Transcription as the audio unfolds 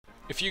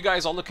If you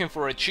guys are looking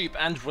for a cheap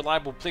and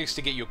reliable place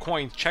to get your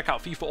coins, check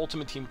out FIFA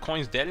Ultimate Team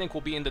coins. Their link will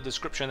be in the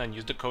description and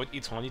use the code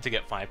ITANI to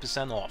get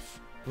 5%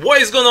 off.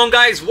 What is going on,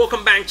 guys?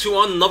 Welcome back to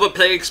another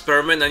play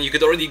experiment, and you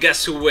could already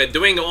guess who we're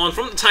doing it on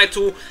from the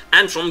title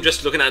and from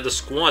just looking at the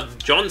squad.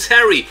 John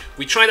Terry.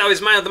 We tried out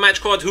his man of the match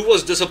card, who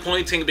was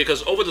disappointing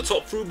because over the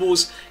top through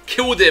balls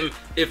killed him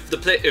if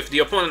the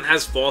opponent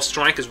has fast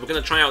strikers. We're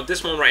going to try out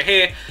this one right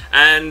here,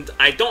 and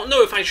I don't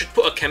know if I should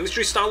put a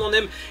chemistry style on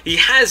him. He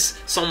has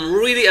some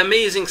really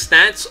amazing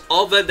stats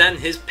other than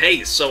his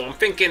pace, so I'm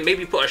thinking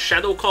maybe put a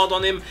shadow card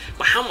on him.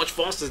 But how much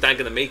faster is that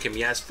going to make him?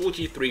 He has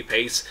 43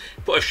 pace.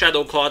 Put a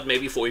shadow card,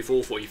 maybe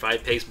 44,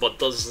 45 pace, but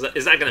is that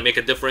going to make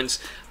a difference?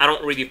 I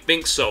don't really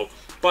think so.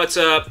 But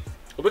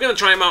we're going to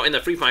try him out in the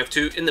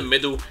 3-5-2 in the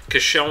middle,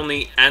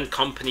 Koscielny and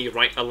company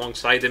right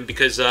alongside him,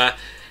 because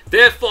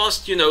they're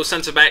fast, you know,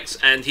 centre-backs,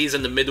 and he's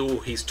in the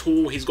middle, he's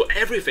tall, he's got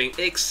everything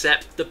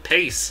except the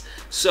pace.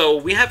 So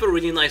we have a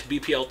really nice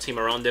BPL team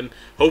around him.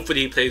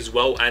 Hopefully he plays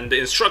well, and the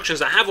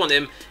instructions I have on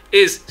him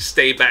is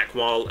stay back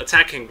while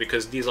attacking,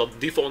 because these are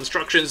default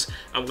instructions.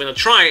 I'm going to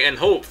try and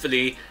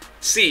hopefully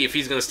see if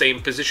he's going to stay in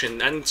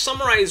position and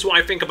summarize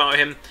what I think about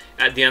him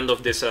at the end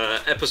of this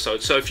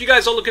episode. So if you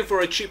guys are looking for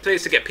a cheap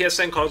place to get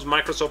PSN cards,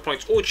 Microsoft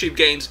points, or cheap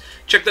games,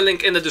 check the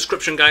link in the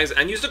description, guys,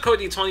 and use the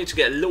code ITANI to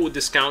get a little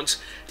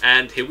discount.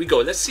 And here we go.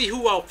 Let's see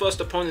who our first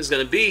opponent is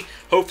going to be.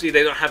 Hopefully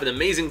they don't have an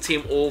amazing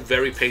team or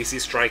very pacey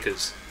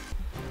strikers.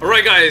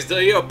 Alright, guys,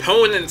 the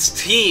opponent's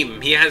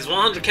team. He has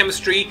 100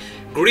 chemistry.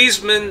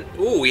 Griezmann,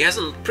 ooh, he has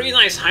a pretty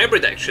nice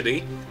hybrid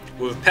actually,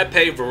 with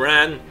Pepe,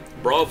 Varane,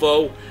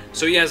 Bravo.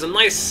 So he has a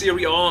nice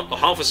Serie A,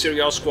 half a Serie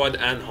A squad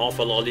and half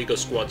a La Liga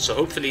squad. So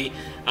hopefully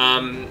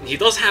he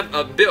does have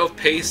a bit of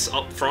pace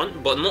up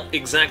front, but not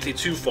exactly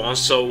too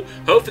fast. So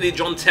hopefully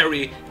John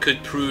Terry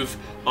could prove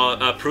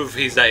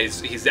he's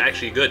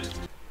actually good.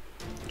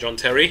 John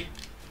Terry,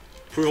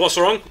 prove us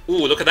wrong.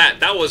 Ooh, look at that!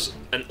 That was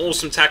an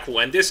awesome tackle.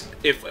 And this,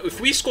 if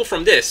we score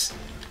from this,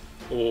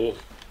 oh,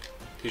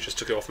 he just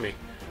took it off me.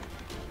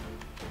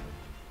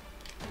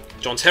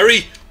 John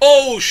Terry.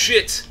 Oh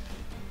shit!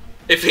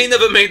 If he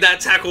never made that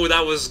tackle,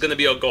 that was going to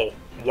be a goal.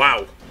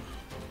 Wow.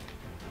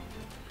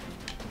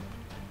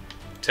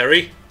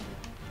 Terry.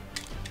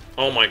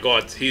 Oh my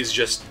god, he's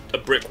just a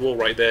brick wall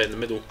right there in the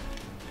middle.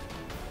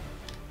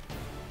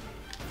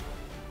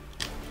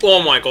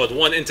 Oh my god,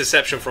 one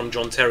interception from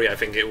John Terry, I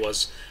think it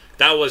was.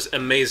 That was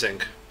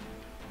amazing.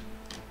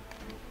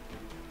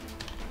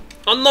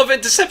 Another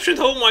interception,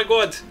 oh my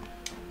god.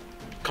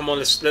 Come on,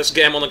 let's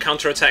get him on a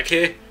counter-attack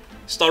here.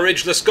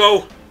 Sturridge, let's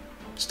go.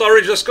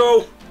 Sturridge, let's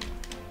go.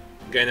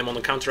 Getting him on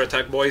the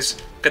counter-attack, boys.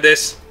 Look at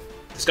this.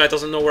 This guy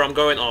doesn't know where I'm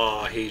going.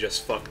 Oh, he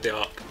just fucked it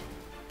up.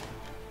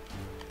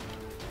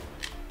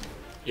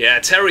 Yeah,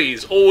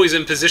 Terry's always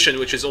in position,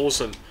 which is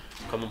awesome.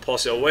 Come on,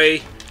 pass it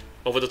away.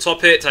 Over the top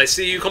hit. I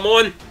see you. Come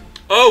on.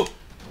 Oh,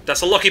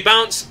 that's a lucky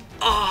bounce.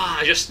 Ah,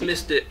 I just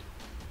missed it.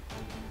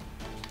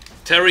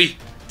 Terry.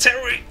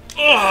 Terry.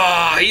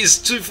 Oh, he's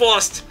too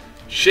fast.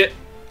 Shit.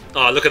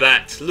 Ah, look at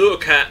that.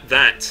 Look at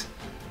that.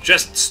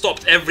 Just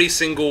stopped every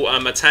single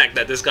attack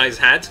that this guy's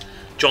had.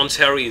 John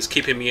Terry is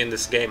keeping me in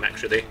this game,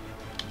 actually.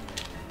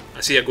 I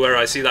see Aguero.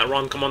 I see that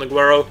run. Come on,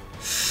 Aguero.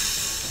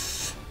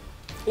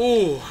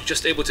 Ooh,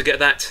 just able to get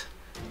that.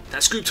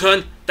 That scoop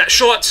turn. That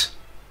shot.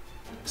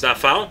 Is that a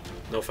foul?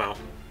 No foul.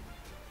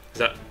 Is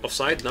that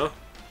offside? No.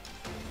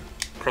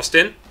 Crossed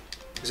in.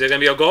 Is there going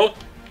to be a goal?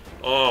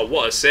 Oh,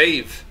 what a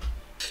save.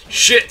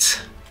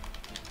 Shit.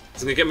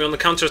 He's going to get me on the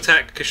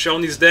counter-attack.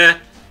 Koscielny's there.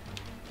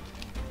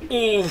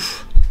 Ooh.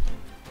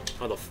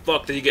 How the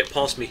fuck did he get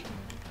past me?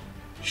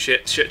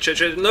 Shit, shit, shit,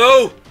 shit.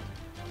 No!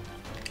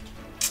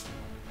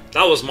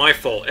 That was my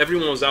fault.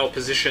 Everyone was out of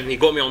position. He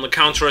got me on the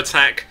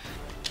counter-attack.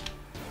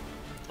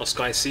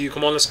 Oscar, I see you.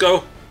 Come on, let's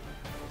go.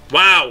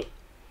 Wow!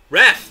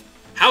 Ref!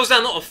 How's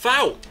that not a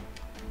foul?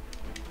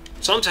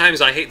 Sometimes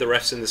I hate the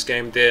refs in this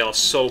game. They are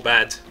so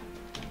bad.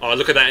 Oh,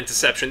 look at that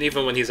interception.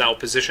 Even when he's out of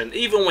position.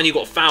 Even when he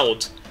got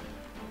fouled.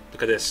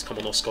 Look at this. Come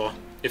on, Oscar.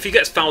 If he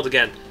gets fouled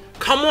again.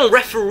 Come on,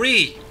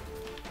 referee!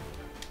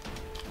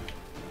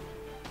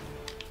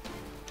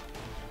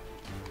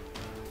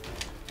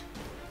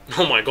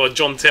 Oh my god,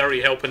 John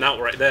Terry helping out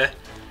right there.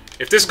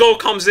 If this goal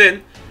comes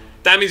in,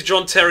 that means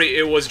John Terry,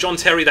 it was John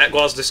Terry that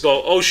got us this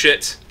goal. Oh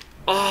shit.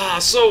 Ah,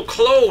 so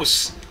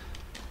close.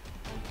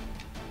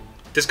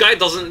 This guy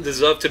doesn't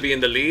deserve to be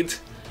in the lead.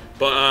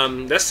 But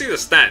let's see the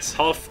stats.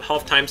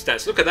 Half-time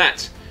stats. Look at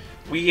that.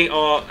 We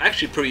are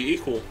actually pretty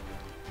equal.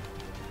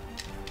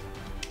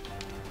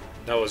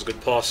 That was a good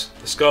pass.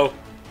 Let's go.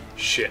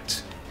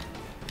 Shit.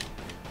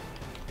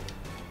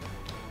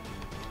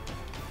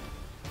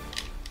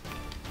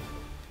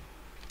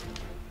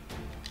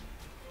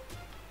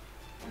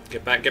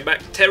 Get back,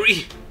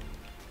 Terry!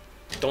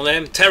 Don't let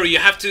him. Terry, you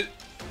have to...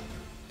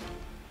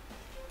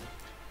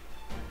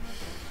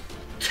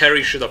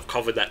 Terry should have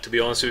covered that, to be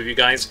honest with you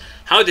guys.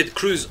 How did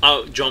Cruz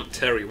out-jump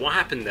Terry? What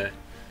happened there?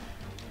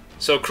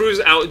 So Cruz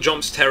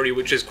out-jumps Terry,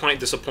 which is quite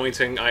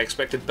disappointing. I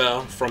expected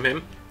better from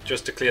him,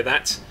 just to clear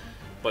that.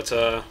 But,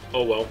 oh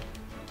well.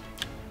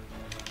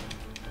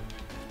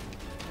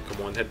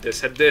 Come on, head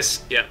this, head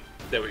this. Yeah,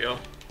 there we go.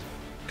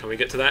 Can we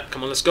get to that?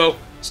 Come on, let's go.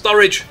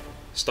 Sturridge.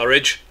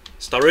 Sturridge.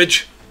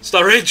 Sturridge.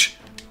 Sturridge.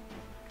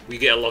 We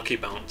get a lucky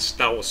bounce.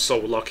 That was so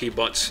lucky,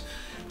 but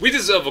we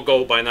deserve a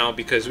goal by now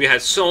because we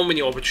had so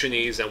many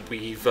opportunities and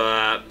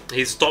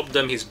he's stopped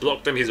them, he's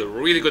blocked them. He's a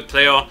really good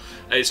player.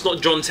 It's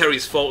not John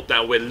Terry's fault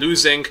that we're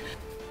losing.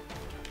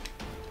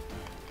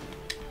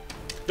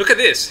 Look at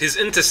this. His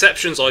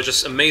interceptions are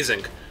just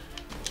amazing.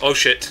 Oh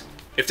shit.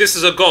 If this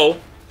is a goal,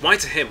 why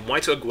to him? Why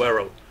to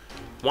Aguero?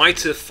 Why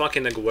to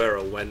fucking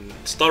Aguero when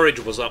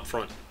Sturridge was up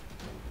front?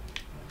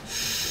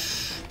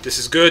 This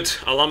is good.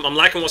 I'm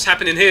liking what's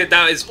happening here.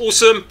 That is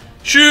awesome.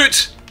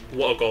 Shoot!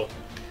 What a goal.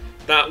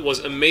 That was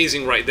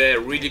amazing right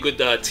there. Really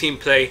good team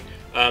play.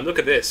 Look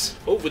at this.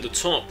 Over the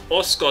top.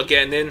 Oscar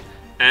getting in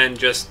and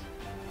just...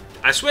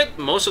 I swear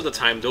most of the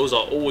time those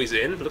are always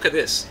in. Look at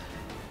this.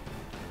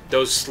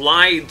 Those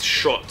slide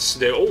shots,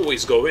 they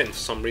always go in for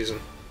some reason.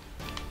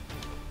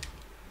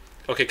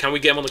 Okay, can we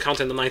get him on the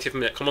counter in the 90th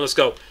minute? Come on, let's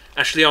go.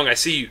 Ashley Young, I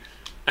see you.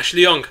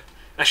 Ashley Young.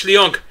 Ashley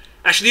Young.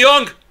 Ashley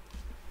Young!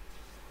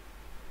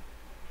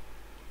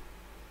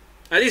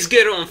 At least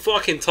get it on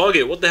fucking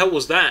target. What the hell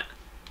was that?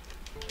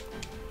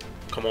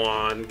 Come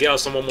on. Get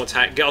us on one more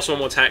tack. Get us one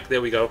more tack.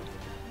 There we go.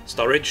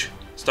 Sturridge.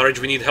 Sturridge,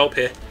 we need help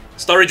here.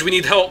 Sturridge, we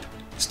need help.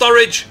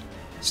 Sturridge.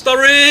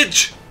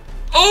 Sturridge!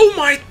 Oh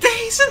my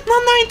days! In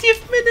the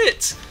 90th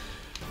minute!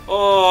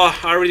 Oh,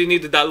 I really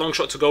needed that long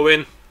shot to go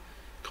in.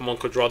 Come on,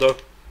 Cuadrado.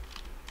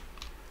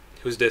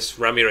 Who's this?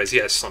 Ramirez. He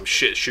has some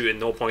shit shooting.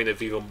 No point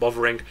of even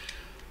bothering.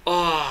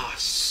 Ah, oh,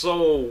 so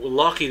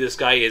lucky this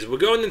guy is. We're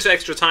going into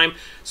extra time,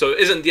 so it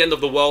isn't the end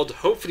of the world.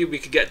 Hopefully we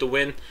could get the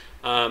win.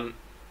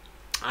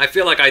 I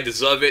feel like I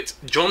deserve it.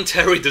 John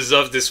Terry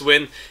deserved this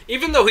win,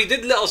 even though he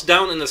did let us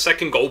down in the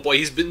second goal, but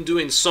he's been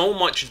doing so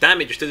much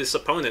damage to this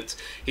opponent.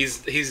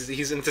 He's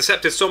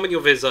intercepted so many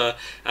of his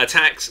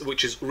attacks,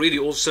 which is really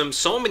awesome.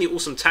 So many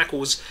awesome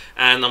tackles,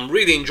 and I'm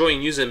really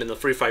enjoying using him in the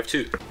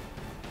 3-5-2.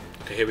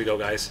 Okay, here we go,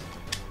 guys.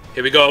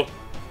 Here we go.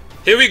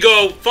 Here we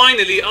go.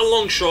 Finally, a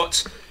long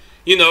shot.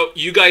 You know,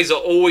 you guys are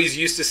always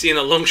used to seeing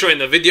a long shot in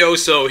the video,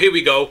 so here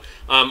we go.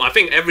 I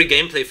think every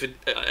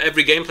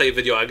gameplay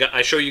video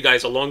I show you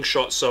guys a long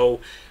shot, so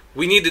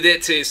we needed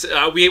it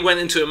to. We went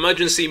into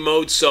emergency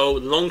mode, so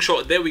long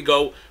shot. There we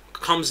go.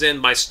 Comes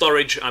in by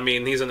Sturridge. I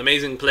mean, he's an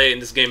amazing player in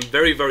this game.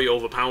 Very, very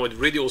overpowered.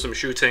 Really awesome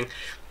shooting,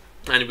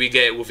 and we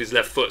get it with his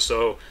left foot.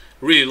 So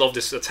really love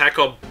this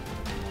attacker.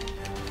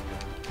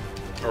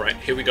 All right,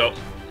 here we go.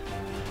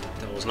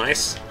 That was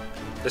nice.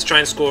 Let's try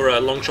and score a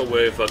long shot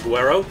with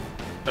Aguero.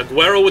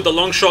 Aguero with the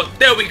long shot.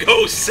 There we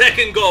go.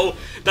 Second goal.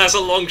 That's a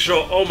long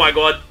shot. Oh my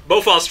god.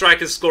 Both our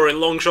strikers scoring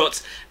long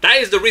shots. That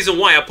is the reason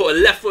why I put a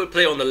left-footed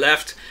player on the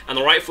left and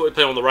a right-footed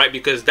player on the right,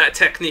 because that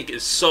technique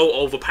is so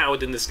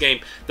overpowered in this game.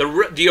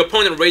 The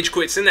opponent rage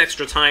quits in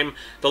extra time.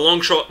 The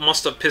long shot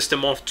must have pissed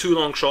him off. 2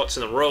 long shots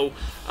in a row.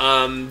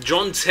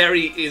 John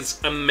Terry is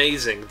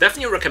amazing.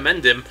 Definitely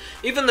recommend him,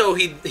 even though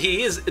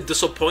he is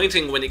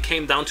disappointing when it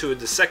came down to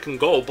the second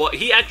goal, but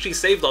he actually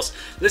saved us.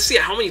 Let's see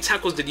how many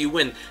tackles did he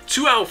win.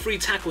 2 out of 3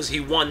 tackles he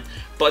won,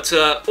 but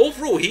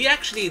overall he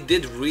actually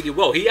did really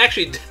well. He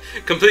actually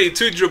completed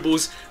 2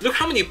 dribbles. Look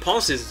how many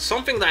passes.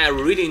 Something that I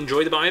really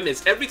enjoyed about him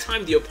is every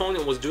time the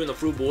opponent was doing a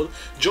through ball,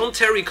 John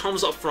Terry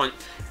comes up front,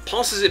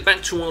 passes it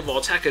back to one of our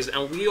attackers,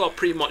 and we are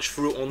pretty much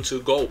through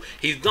onto goal.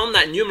 He's done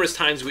that numerous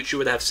times, which you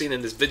would have seen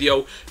in this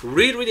video.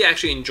 Really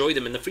actually enjoyed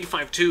him in the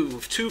 3-5-2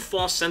 with 2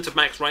 fast centre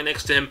backs right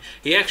next to him.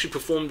 He actually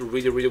performed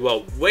really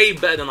well, way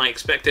better than I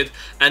expected,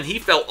 and he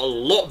felt a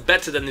lot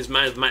better than his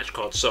man of the match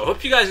card. So I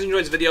hope you guys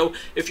enjoyed this video.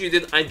 If you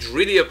did, I'd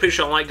really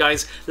appreciate a like,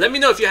 guys. Let me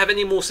know if you have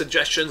any more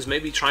suggestions.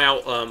 Maybe try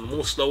out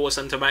more slower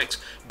centre backs.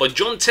 But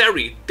John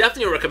Terry,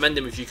 definitely recommend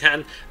him if you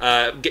can.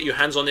 Get your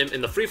hands on him.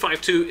 In the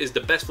 3-5-2 is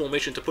the best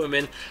formation to put him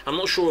in. I'm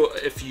not sure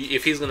if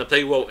he's going to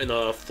play well in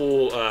a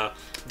full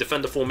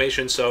defender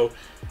formation, so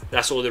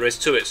that's all there is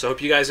to it. So I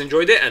hope you guys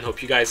enjoyed it, and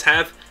hope you guys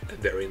have a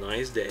very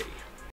nice day.